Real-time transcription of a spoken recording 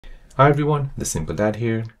Hi everyone, the Simple Dad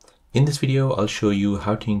here. In this video, I'll show you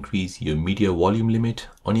how to increase your media volume limit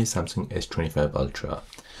on your Samsung S25 Ultra.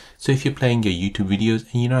 So if you're playing your YouTube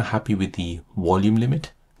videos and you're not happy with the volume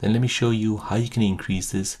limit, then let me show you how you can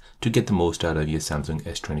increase this to get the most out of your Samsung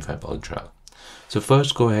S25 Ultra. So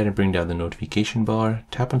first, go ahead and bring down the notification bar,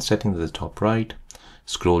 tap on settings at the top right,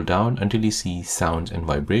 scroll down until you see sounds and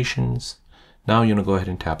vibrations. Now you're gonna go ahead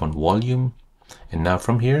and tap on volume. And now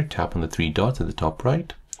from here, tap on the three dots at the top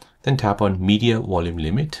right. Then tap on media volume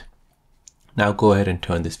limit. Now go ahead and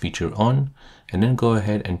turn this feature on, and then go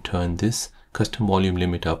ahead and turn this custom volume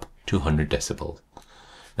limit up to 100 decibel.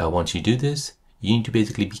 Now once you do this, you need to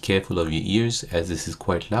basically be careful of your ears as this is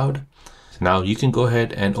quite loud. So now you can go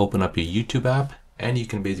ahead and open up your YouTube app and you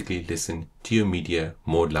can basically listen to your media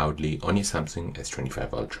more loudly on your Samsung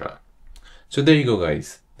S25 Ultra. So there you go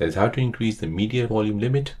guys, that's how to increase the media volume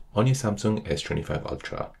limit on your Samsung S25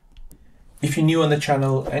 Ultra. If you're new on the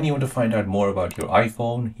channel and you want to find out more about your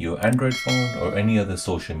iPhone, your Android phone, or any other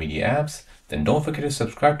social media apps, then don't forget to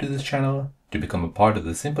subscribe to this channel to become a part of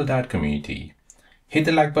the Simple Dad community. Hit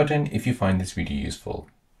the like button if you find this video useful.